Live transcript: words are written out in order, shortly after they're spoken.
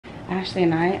Ashley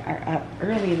and I are up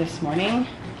early this morning,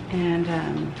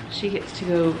 and she gets to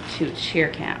go to cheer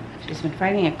camp. She's been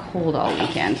fighting a cold all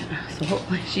weekend, so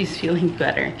hopefully she's feeling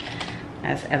better,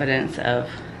 as evidence of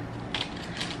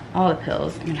all the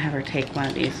pills. I'm gonna have her take one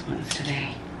of these ones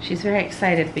today. She's very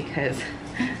excited because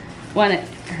one,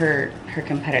 it's her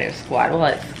competitive squad. Well,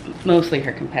 it's mostly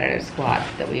her competitive squad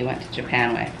that we went to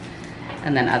Japan with.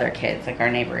 And then other kids, like our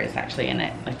neighbor is actually in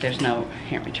it. Like there's no,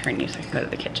 here, let me turn you so I can go to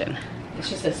the kitchen. It's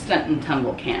just a stunt and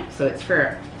tumble camp. So it's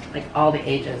for like all the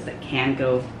ages that can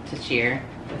go to cheer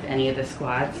with any of the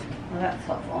squads. Well, that's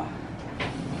helpful.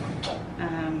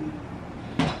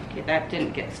 Okay, that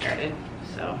didn't get started,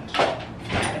 so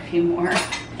got a few more.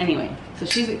 Anyway, so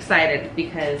she's excited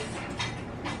because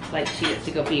like she gets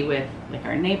to go be with like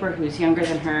our neighbor who's younger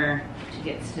than her. She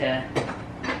gets to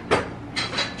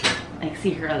like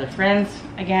see her other friends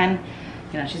again.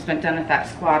 You know, she's been done with that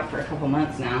squad for a couple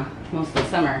months now, most of the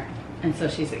summer. And so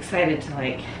she's excited to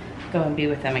like go and be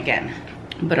with them again.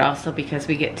 But also because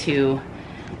we get to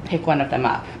pick one of them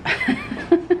up.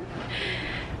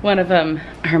 One of them,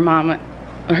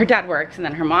 her dad works and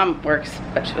then her mom works,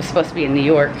 but she was supposed to be in New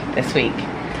York this week.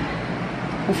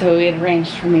 And so we had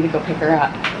arranged for me to go pick her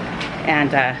up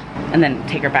and then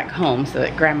take her back home so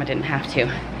that grandma didn't have to,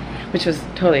 which was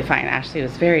totally fine. Ashley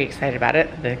was very excited about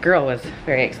it. The girl was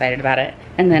very excited about it.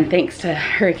 And then thanks to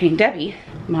Hurricane Debbie,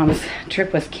 Mom's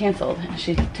trip was canceled.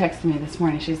 She texted me this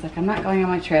morning. She's like, I'm not going on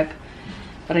my trip,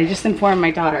 but I just informed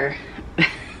my daughter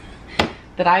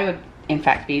that I would in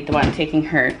fact be the one taking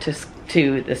her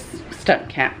to this stunt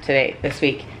camp this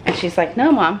week. And she's like,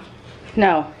 no, Mom,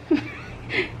 no.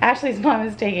 Ashley's mom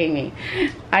is taking me.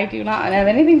 I do not have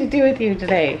anything to do with you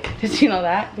today. Did you know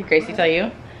that? Did Gracie tell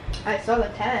you? I saw the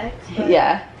text. But...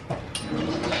 yeah.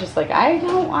 She's like, I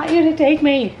don't want you to take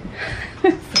me.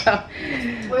 So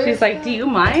she's like, do you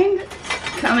mind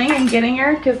coming and getting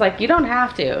her? Because like, you don't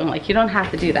have to. Like, you don't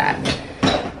have to do that.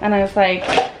 And I was like,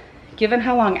 given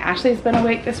how long Ashley's been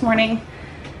awake this morning,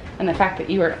 and the fact that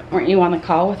weren't you on the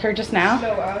call with her just now?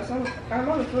 No, I'm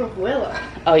on the phone with Willa.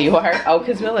 Oh, you are? Oh,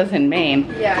 because Willa's in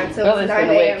Maine. Yeah, and so Willa's it's 9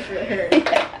 a.m. for her.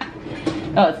 Yeah.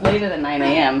 Oh, it's later than 9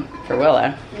 a.m. for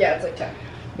Willa. Yeah, it's like 10.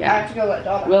 Yeah. I have to go let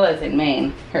Donna. Willa's in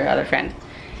Maine, her other friend.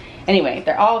 Anyway,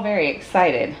 they're all very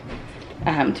excited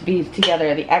to be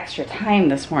together the extra time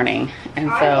this morning.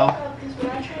 And so,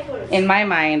 in my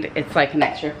mind, it's like an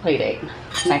extra play date,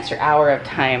 an extra hour of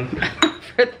time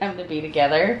for them to be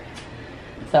together.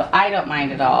 So I don't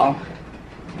mind at all.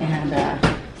 And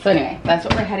so anyway, that's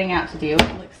what we're heading out to do.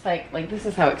 It looks like this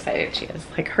is how excited she is.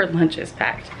 Like her lunch is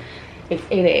packed. It's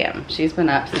 8 a.m. She's been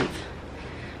up since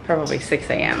probably 6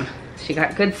 a.m. She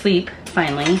got good sleep,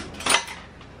 finally.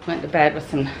 Went to bed with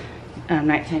some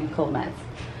nighttime cold meds.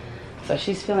 So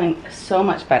she's feeling so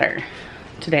much better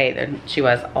today than she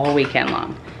was all weekend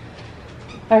long.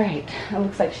 All right, it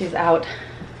looks like she's out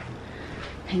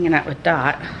hanging out with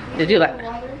Dot. Did you let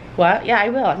her? What? Yeah, I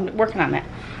will. I'm working on it.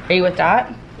 Are you with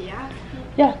Dot? Yeah.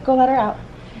 Yeah, go let her out.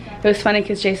 Okay. It was funny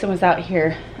because Jason was out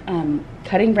here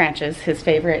cutting branches, his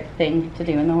favorite thing to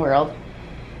do in the world.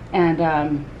 And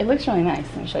it looks really nice.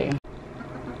 Let me show you.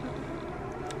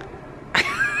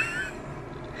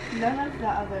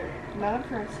 None of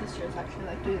her sisters actually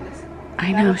like do this.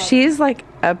 I know. She's like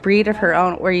a breed of her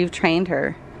own where you've trained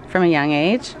her from a young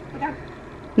age. Yeah.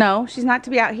 No, she's not to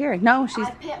be out here. No, she's...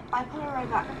 I put her right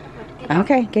back.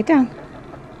 Okay, get down.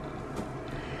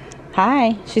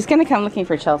 Hi. She's going to come looking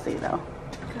for Chelsea, though.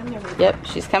 Yep,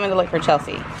 she's coming to look for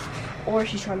Chelsea. Or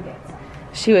she's trying to get inside.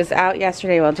 She was out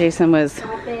yesterday while Jason was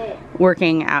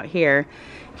working out here.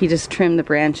 He just trimmed the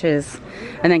branches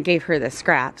and then gave her the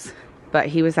scraps. But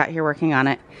he was out here working on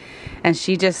it. And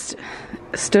she just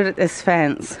stood at this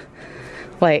fence.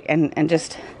 Like, and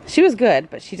just... She was good,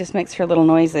 but she just makes her little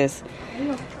noises.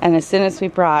 And as soon as we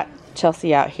brought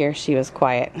Chelsea out here, she was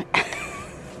quiet.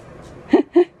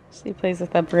 She plays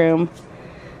with a broom.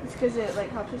 It's because it like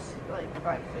helps us like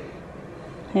find food.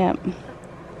 Yep.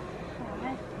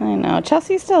 I know.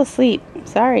 Chelsea's still asleep.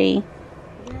 Sorry.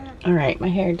 Yeah. All right, my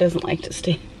hair doesn't like to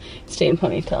stay in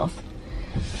ponytails.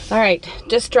 All right,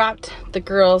 just dropped the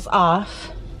girls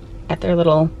off at their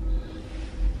little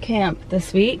camp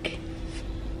this week.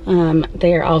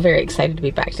 They are all very excited to be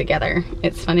back together.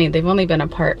 It's funny, they've only been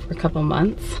apart for a couple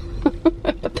months,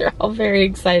 but they're all very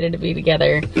excited to be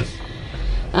together.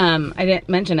 I didn't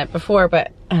mention it before,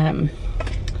 but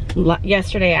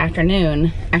yesterday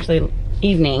afternoon, actually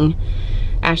evening,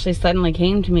 Ashley suddenly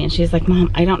came to me and she's like,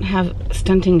 Mom, I don't have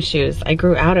stunting shoes. I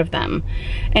grew out of them.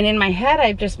 And in my head,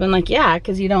 I've just been like, yeah,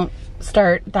 because you don't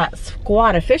start that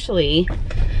squad officially,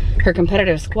 her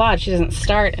competitive squad, she doesn't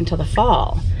start until the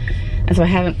fall. And so I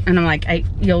haven't, and I'm like,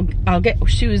 I'll get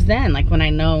shoes then, like when I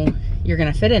know you're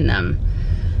gonna fit in them.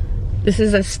 This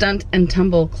is a stunt and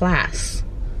tumble class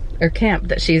or camp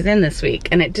that she's in this week,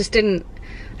 and it just didn't,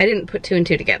 I didn't put 2 and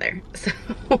 2 together.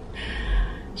 So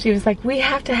she was like, we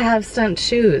have to have stunt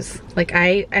shoes. Like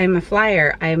I'm a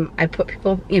flyer. I put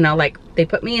people, you know, like they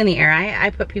put me in the air. I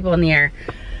put people in the air.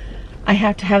 I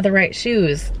have to have the right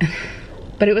shoes.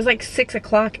 But it was like 6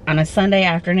 o'clock on a Sunday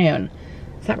afternoon.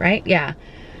 Is that right? Yeah.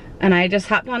 And I just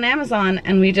hopped on Amazon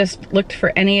and we just looked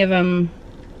for any of them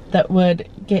that would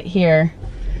get here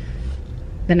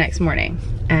the next morning.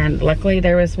 And luckily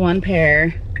there was one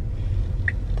pair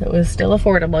that was still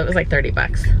affordable. It was like 30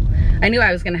 bucks. I knew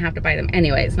I was gonna have to buy them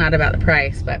anyway. It's not about the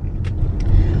price, but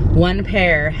one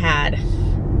pair had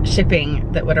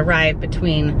shipping that would arrive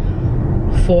between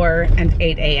 4 and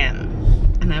 8 a.m.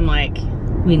 And I'm like,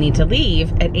 we need to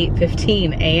leave at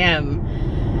 8:15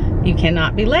 a.m. You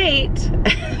cannot be late.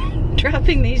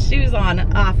 Dropping these shoes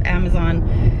off Amazon.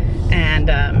 And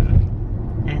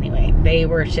anyway, they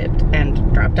were shipped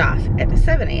and dropped off at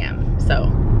 7 a.m.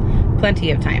 So plenty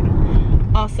of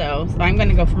time. Also, so I'm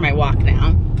gonna go for my walk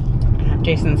now.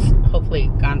 Jason's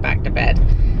hopefully gone back to bed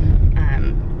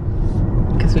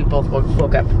because we both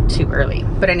woke up too early.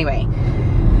 But anyway,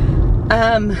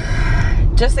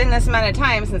 just in this amount of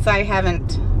time since I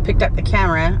haven't picked up the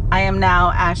camera, I am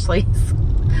now Ashley's,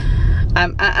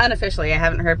 unofficially I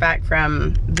haven't heard back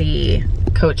from the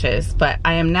coaches, but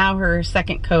I am now her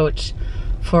second coach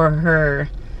for her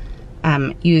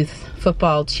youth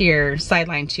football cheer,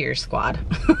 sideline cheer squad.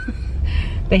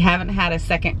 They haven't had a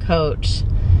second coach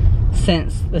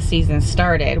since the season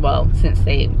started. Well, since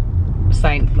they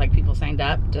signed, like people signed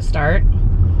up to start.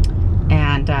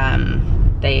 And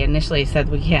they initially said,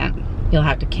 you'll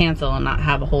have to cancel and not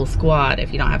have a whole squad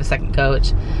if you don't have a second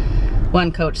coach.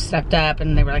 One coach stepped up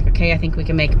and they were like, okay, I think we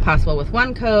can make it possible with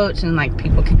one coach and like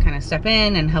people can kind of step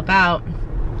in and help out.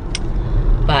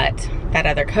 But that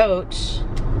other coach,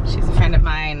 she's a friend of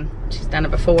mine, she's done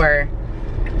it before.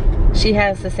 She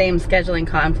has the same scheduling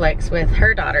conflicts with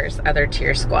her daughter's other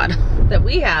cheer squad that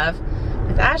we have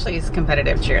with Ashley's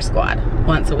competitive cheer squad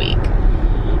once a week.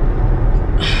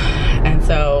 And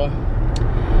so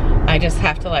I just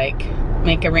have to like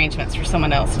make arrangements for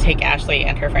someone else to take Ashley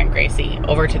and her friend Gracie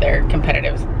over to their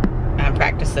competitive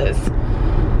practices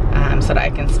so that I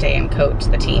can stay and coach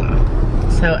the team.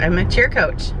 So I'm a cheer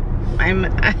coach. I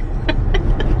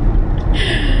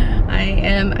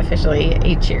am officially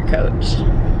a cheer coach.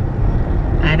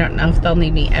 I don't know if they'll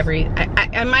need me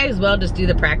I might as well just do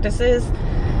the practices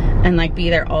and like be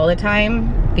there all the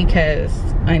time because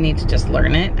I need to just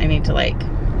learn it. I need to like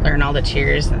learn all the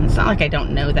cheers, and it's not like I don't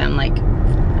know them, like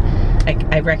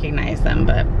I recognize them,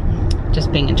 but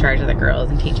just being in charge of the girls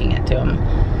and teaching it to them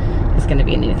is gonna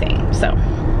be a new thing. So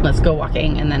let's go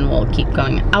walking and then we'll keep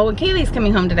going. Oh, and Kaylee's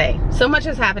coming home today. So much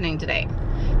is happening today.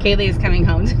 Kaylee is coming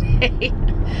home today.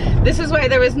 This is why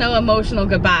there was no emotional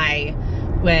goodbye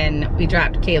when we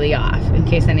dropped Kaylee off, in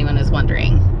case anyone was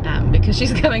wondering, because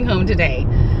she's coming home today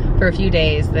for a few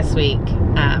days this week.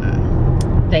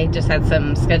 They just had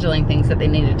some scheduling things that they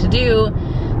needed to do.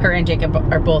 Her and Jacob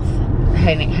are both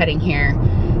heading here,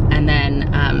 and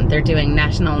then they're doing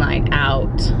National Night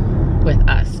Out with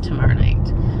us tomorrow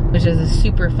night, which is a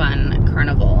super fun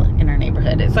carnival in our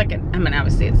neighborhood. It's like, I mean,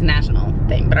 obviously it's a national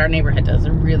thing, but our neighborhood does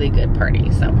a really good party,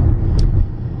 so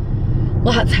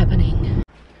lots happening.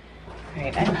 All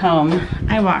right, I'm home.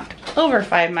 I walked over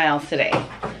 5 miles today.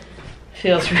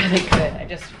 Feels really good. I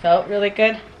just felt really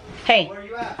good. Hey. Where are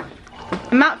you at?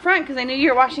 I'm out front because I knew you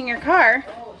were washing your car.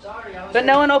 Oh, sorry. But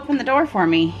no one opened the door for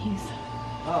me.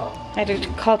 Oh. I had to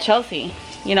call Chelsea.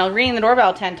 You know, ringing the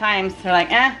doorbell 10 times. They're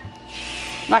like, I'm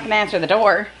not gonna answer the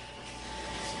door.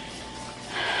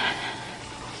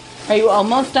 Are you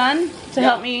almost done to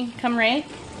help me come rake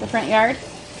the front yard?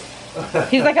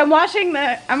 He's like, I'm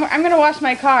gonna wash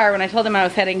my car when I told him I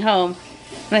was heading home.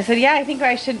 And I said, yeah, I think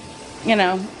I should, you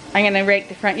know, I'm gonna rake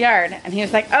the front yard. And he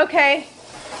was like, okay.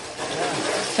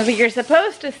 So you're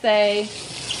supposed to say,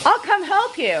 I'll come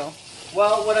help you.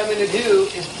 Well, what I'm going to do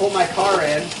is pull my car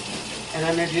in, and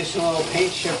I'm going to do some little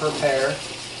paint chip repair,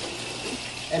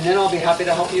 and then I'll be happy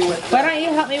to help you with Why don't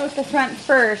you help me with the front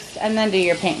first, and then do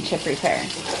your paint chip repair?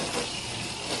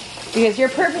 Because you're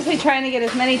purposely trying to get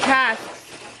as many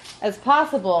tasks as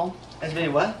possible. As many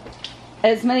what?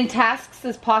 As many tasks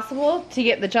as possible to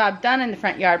get the job done in the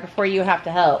front yard before you have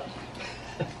to help.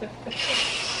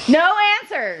 No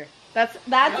answer. That's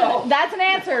an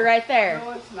answer right there.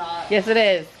 No, it's not. Yes, it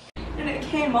is. And it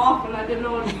came off and I didn't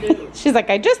know what to do. She's like,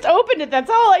 I just opened it. That's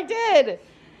all I did.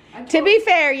 To be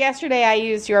fair, yesterday I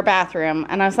used your bathroom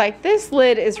and I was like, this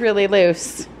lid is really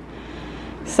loose.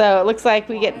 So it looks like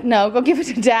we get, no, go give it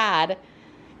to Dad.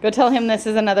 Go tell him this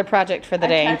is another project for the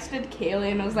day. I texted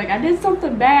Kaylee and I was like, I did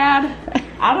something bad.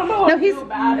 I don't know what to do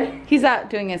about it. He's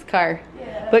out doing his car.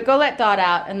 Yeah. But go let Dot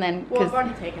out and then, well, I've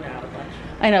already taken out a bunch.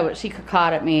 I know, but she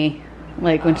caught at me,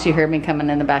 like when she heard me coming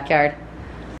in the backyard.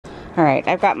 All right,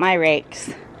 I've got my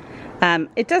rakes.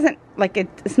 It doesn't, like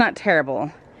it's not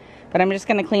terrible, but I'm just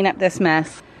gonna clean up this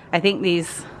mess. I think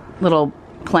these little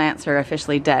plants are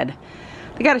officially dead.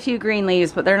 They got a few green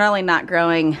leaves, but they're not only not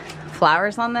growing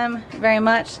flowers on them very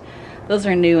much. Those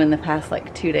are new in the past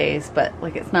like 2 days, but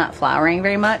like it's not flowering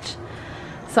very much.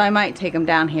 So I might take them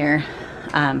down here.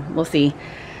 We'll see.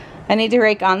 I need to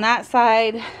rake on that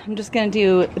side. I'm just gonna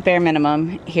do the bare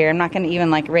minimum here. I'm not gonna even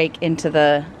like rake into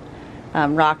the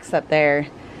rocks up there.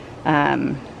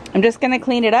 I'm just gonna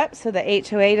clean it up so the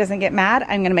HOA doesn't get mad.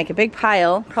 I'm gonna make a big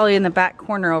pile, probably in the back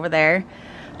corner over there,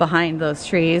 behind those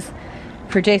trees,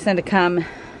 for Jason to come.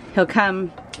 He'll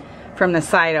come from the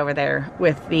side over there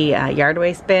with the yard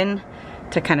waste bin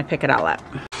to kind of pick it all up.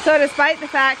 So despite the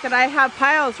fact that I have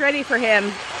piles ready for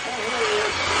him,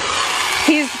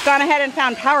 he's gone ahead and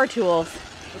found power tools.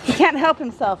 He can't help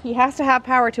himself. He has to have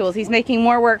power tools. He's making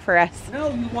more work for us.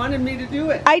 No, you wanted me to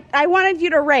do it. I wanted you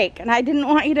to rake, and I didn't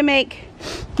want you to make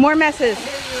more messes.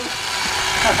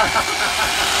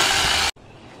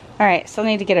 All right, still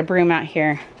need to get a broom out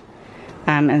here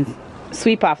and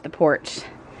sweep off the porch.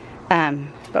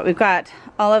 But we've got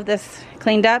all of this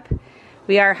cleaned up.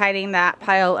 We are hiding that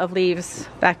pile of leaves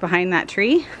back behind that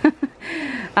tree.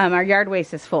 Our yard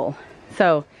waste is full.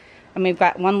 So, and we've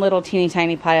got one little teeny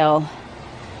tiny pile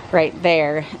right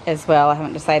there as well. I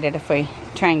haven't decided if we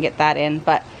try and get that in,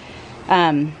 but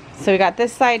so we got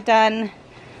this side done.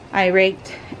 I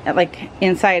raked like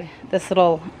inside this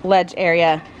little ledge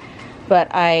area, but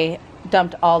I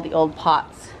dumped all the old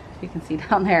pots. You can see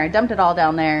down there. I dumped it all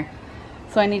down there.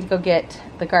 So I need to go get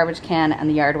the garbage can and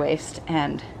the yard waste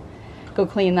and go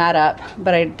clean that up.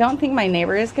 But I don't think my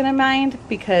neighbor is gonna mind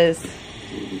because,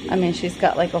 I mean, she's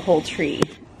got like a whole tree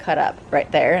cut up right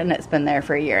there and it's been there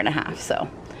for 1.5 years. So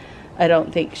I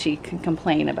don't think she can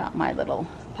complain about my little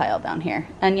pile down here.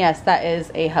 And yes, that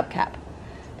is a hubcap,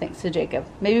 thanks to Jacob.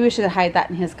 Maybe we should hide that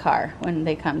in his car when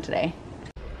they come today.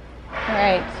 All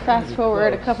right, fast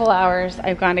forward a couple hours.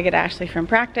 I've gone to get Ashley from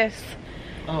practice.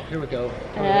 Oh, here we go.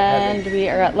 And we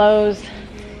are at Lowe's.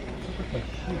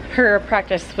 Her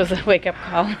practice was a wake-up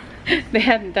call. They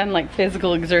hadn't done like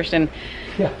physical exertion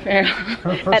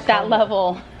at that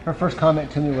level. Her first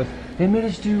comment to me was, they made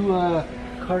us do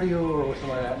cardio or something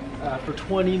like that for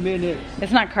 20 minutes.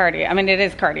 It's not cardio. I mean, it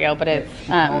is cardio, but it's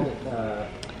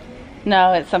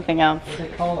no, it's something else. What do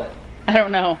they call it? I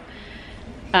don't know.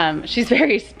 She's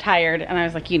very tired, and I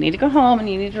was like, you need to go home and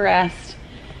you need to rest.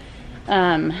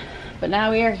 But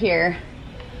now we are here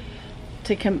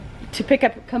to pick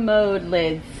up commode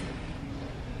lids.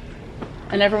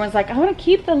 And everyone's like, I want to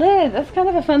keep the lid. That's kind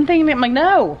of a fun thing. And I'm like,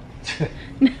 no.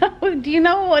 No, do you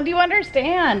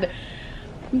understand?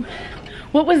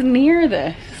 What was near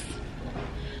this?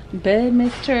 Bed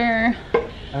mister.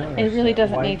 It really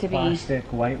doesn't need to be plastic,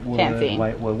 white wood, fancy.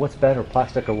 White wood. What's better,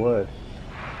 plastic or wood?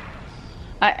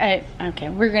 Okay,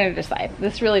 we're gonna decide.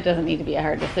 This really doesn't need to be a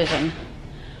hard decision.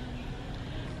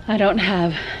 I don't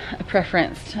have a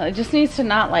preference. It just needs to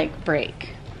not like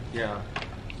break. Yeah.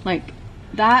 Like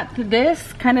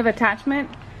this kind of attachment,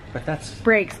 but that's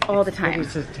breaks all the time.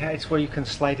 It's where you can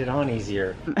slide it on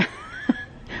easier.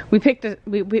 we picked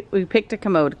a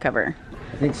commode cover.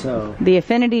 I think so. The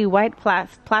Affinity white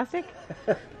plastic.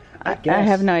 I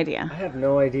have no idea. I have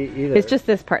no idea either. It's just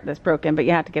this part that's broken, but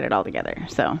you have to get it all together.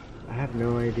 So. I have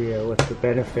no idea what's the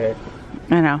benefit.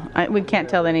 I know. We can't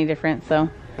tell any difference. So.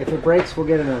 If it breaks, we'll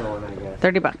get another one, I guess.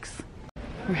 30 bucks.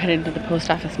 We're headed to the post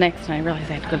office next, and I realize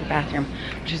I have to go to the bathroom,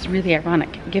 which is really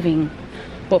ironic, given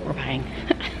what we're buying.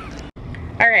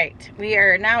 All right, we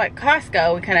are now at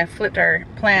Costco. We kind of flipped our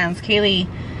plans. Kaylee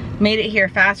made it here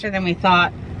faster than we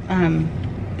thought.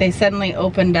 They suddenly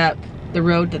opened up the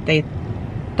road that they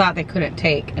thought they couldn't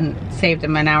take and saved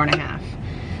them 1.5 hours.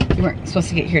 We weren't supposed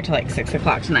to get here till like 6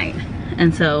 o'clock tonight.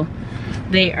 And so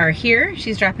they are here.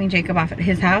 She's dropping Jacob off at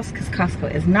his house because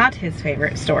Costco is not his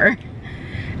favorite store.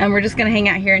 And we're just gonna hang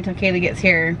out here until Kaylee gets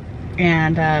here,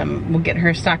 and we'll get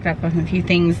her stocked up on a few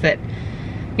things that,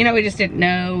 you know, we just didn't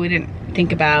know, we didn't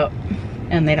think about,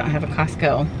 and they don't have a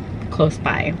Costco close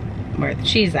by where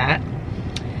she's at.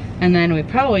 And then we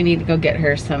probably need to go get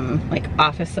her some like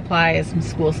office supplies, some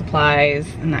school supplies,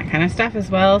 and that kind of stuff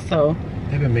as well. So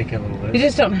they've been making a little list. We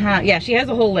just don't have, yeah, she has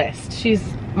a whole list. She's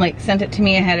like sent it to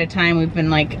me ahead of time. We've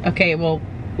been like, okay, well,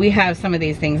 we have some of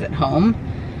these things at home.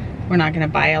 we're not gonna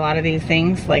buy a lot of these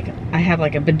things. Like I have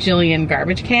like a bajillion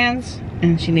garbage cans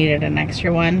and she needed an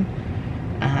extra one.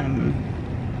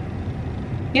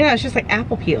 You know, it's just like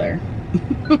apple peeler.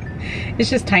 It's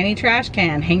just tiny trash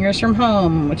can, hangers from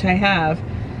home, which I have.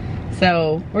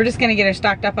 So we're just gonna get her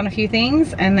stocked up on a few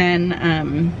things, and then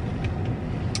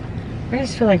I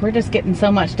just feel like we're just getting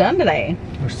so much done today.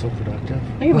 We're so productive.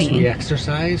 Look at me. We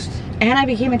exercised. And I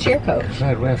became a cheer coach.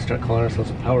 God, we have to start calling ourselves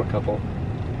a power couple.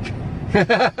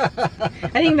 I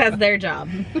think that's their job.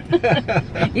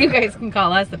 You guys can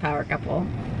call us the power couple.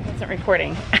 Wasn't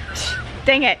recording.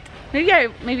 Dang it. Maybe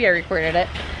I recorded it.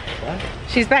 What?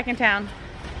 She's back in town,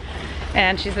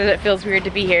 and she said it feels weird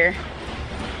to be here,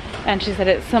 and she said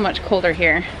it's so much colder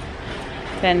here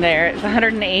than there. It's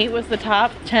 108 was the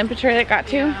top temperature that got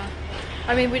to. Yeah.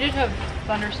 I mean, we did have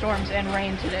thunderstorms and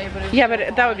rain today, but it was yeah,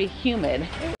 but that would be humid.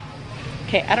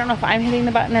 Okay, I don't know if I'm hitting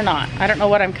the button or not. I don't know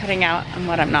what I'm cutting out and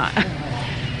what I'm not.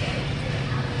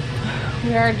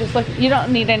 We are just looking. You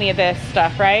don't need any of this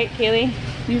stuff, right, Kaylee?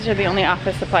 These are the only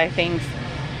office supply things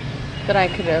that I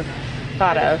could have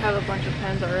thought I of. have a bunch of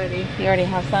pens already. You already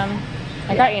have some?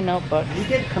 I got you notebooks. You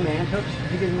get command hooks?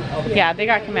 You get all the Yeah, they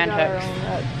got command We got our hooks. own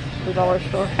at the dollar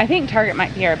store. I think Target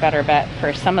might be our better bet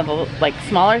for some of the like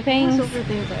smaller things. Those are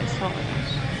things I saw.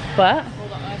 But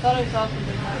Hold on, I thought I saw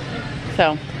something happening.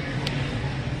 so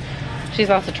she's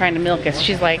also trying to milk us.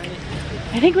 She's like,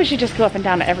 I think we should just go up and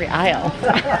down to every aisle.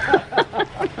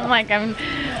 I'm like,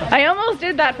 I almost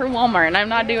did that for Walmart, and I'm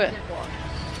not doing it.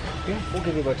 Yeah, we'll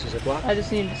give you a bunch of Ziploc. I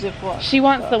just need a Ziploc. She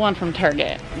wants the one from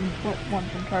Target. One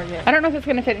from Target. I don't know if it's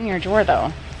gonna fit in your drawer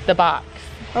though, the box.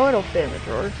 Oh, it'll fit in the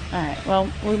drawer. All right,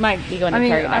 well, we might be going to I mean,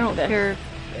 Target I after don't this. care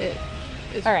if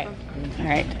it's All right, all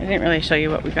right. I didn't really show you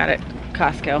what we got at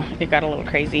Costco. It got a little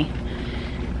crazy.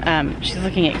 She's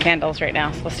looking at candles right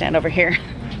now, so we'll stand over here.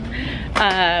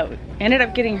 Ended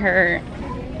up getting her,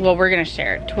 well, we're gonna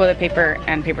share toilet paper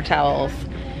and paper towels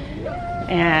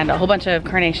and a whole bunch of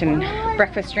Carnation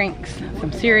breakfast drinks,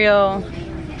 some cereal,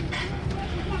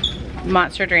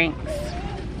 Monster drinks,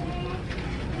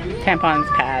 tampons,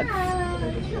 pads,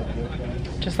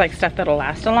 just like stuff that'll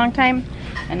last a long time.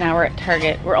 And now we're at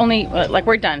Target. We're only, like,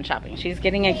 we're done shopping. She's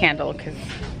getting a candle because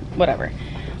whatever.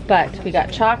 But we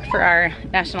got chalk for our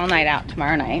national night out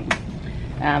tomorrow night.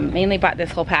 Mainly bought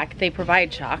this whole pack. They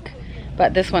provide chalk,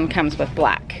 but this one comes with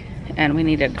black, and we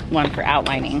needed one for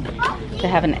outlining to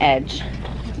have an edge.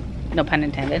 No pun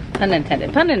intended. Pun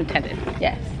intended. Pun intended.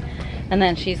 Yes. And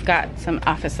then she's got some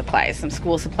office supplies, some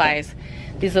school supplies,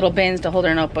 these little bins to hold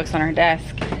her notebooks on her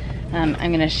desk. I'm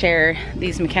gonna share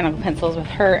these mechanical pencils with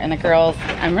her and the girls.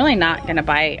 I'm really not gonna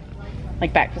buy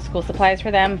like back to school supplies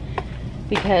for them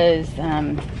because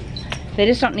they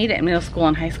just don't need it in middle school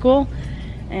and high school.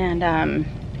 And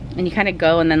you kind of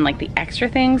go, and then like the extra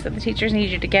things that the teachers need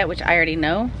you to get, which I already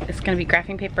know, it's gonna be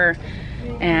graphing paper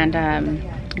and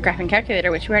a graphing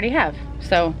calculator, which we already have.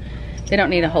 So they don't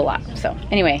need a whole lot. So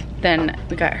anyway, then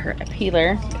we got her a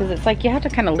peeler because it's like you have to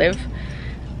kind of live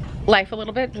life a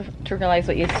little bit to realize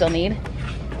what you still need.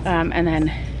 And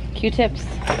then Q-tips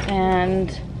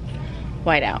and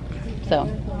whiteout. So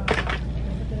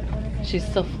she's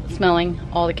still smelling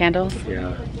all the candles.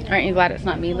 Yeah. Aren't you glad it's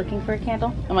not me looking for a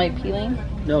candle? Am I peeling?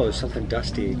 No, there's something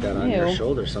dusty got on your Ew.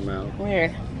 shoulder somehow.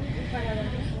 Weird.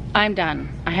 I'm done.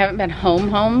 I haven't been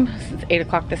home since 8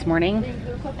 o'clock this morning,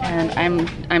 and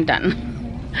I'm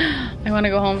done. I want to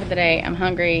go home for the day. I'm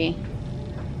hungry.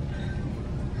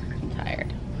 I'm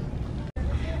tired.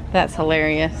 That's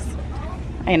hilarious.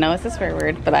 I know it's a swear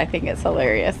word, but I think it's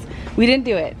hilarious. We didn't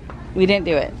do it. We didn't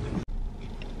do it.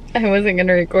 I wasn't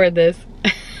gonna record this,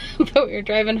 but we were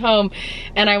driving home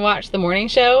and I watched the morning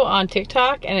show on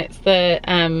TikTok, and it's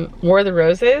the War of the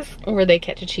Roses where they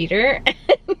catch a cheater.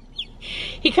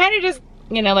 He kind of just,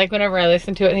 you know, like whenever I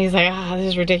listen to it, and he's like, ah, this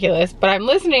is ridiculous. But I'm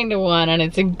listening to one and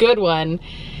it's a good one.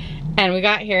 And we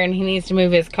got here and he needs to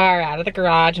move his car out of the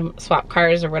garage and swap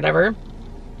cars or whatever.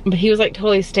 But he was like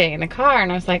totally staying in the car,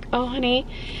 and I was like, oh honey,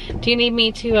 do you need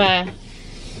me to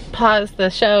pause the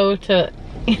show to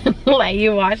let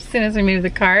you watch as soon as we move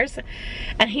the cars?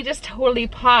 And he just totally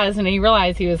paused, and he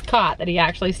realized he was caught, that he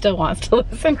actually still wants to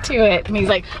listen to it. And he's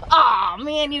like, oh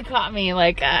man, you caught me.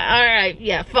 Like, all right,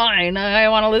 yeah, fine. I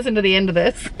want to listen to the end of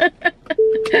this. So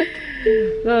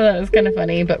that was kind of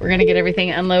funny, but we're gonna get everything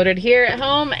unloaded here at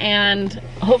home, and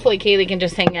hopefully Kaylee can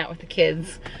just hang out with the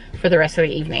kids for the rest of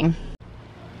the evening.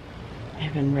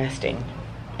 I've been resting.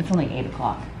 It's only 8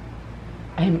 o'clock.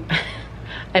 I'm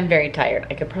very tired.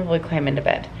 I could probably climb into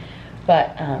bed,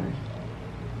 but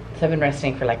so I've been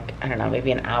resting for like, I don't know,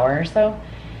 maybe an hour or so.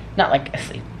 Not like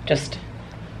asleep, just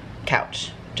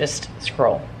couch, just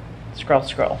scroll.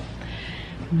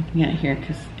 I'm looking at it here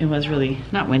because it was really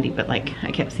not windy, but like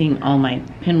I kept seeing all my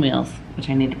pinwheels, which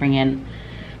I need to bring in,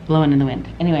 blowing in the wind.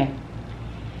 Anyway,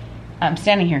 I'm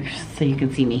standing here so you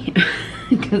can see me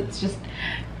because it's just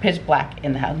pitch black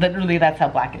in the house. Literally, that's how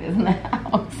black it is in the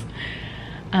house.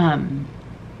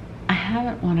 I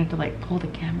haven't wanted to like pull the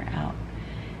camera out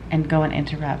and go and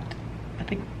interrupt, but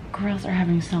the girls are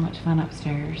having so much fun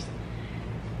upstairs.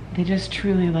 They just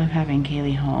truly love having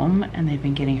Kaylee home, and they've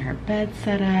been getting her bed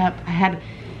set up.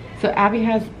 So Abby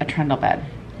has a trundle bed,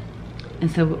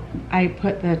 and so I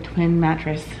put the twin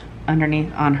mattress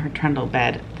underneath on her trundle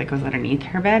bed that goes underneath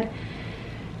her bed.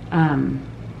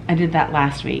 I did that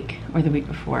last week or the week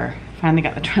before. Finally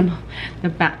got the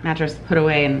mattress put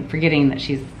away and forgetting that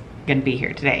she's gonna be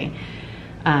here today.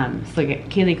 So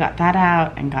Kaylee got that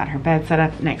out and got her bed set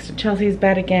up next to Chelsea's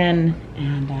bed again,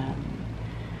 and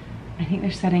I think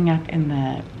they're setting up in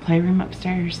the playroom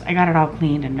upstairs. I got it all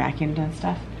cleaned and vacuumed and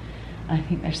stuff. I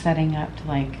think they're setting up to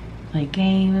like play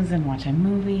games and watch a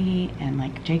movie, and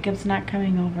like Jacob's not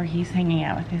coming over. He's hanging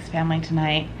out with his family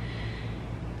tonight.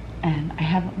 And I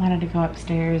haven't wanted to go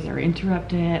upstairs or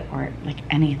interrupt it or like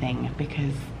anything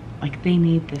because like they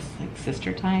need this like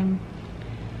sister time.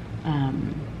 I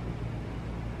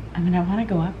mean, I want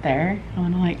to go up there. I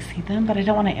want to like see them, but I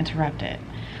don't want to interrupt it.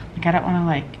 Like I don't want to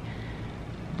like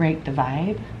break the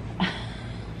vibe.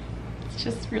 It's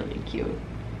just really cute.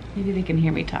 Maybe they can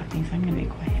hear me talking, so I'm gonna be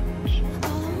quiet.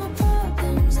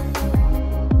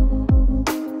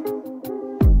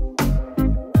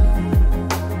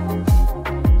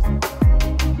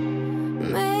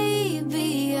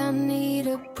 Maybe I need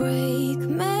a break.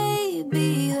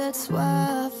 Maybe that's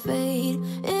why I fade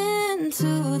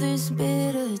into this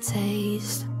bitter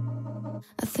taste.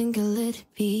 I think I'll let it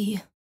be.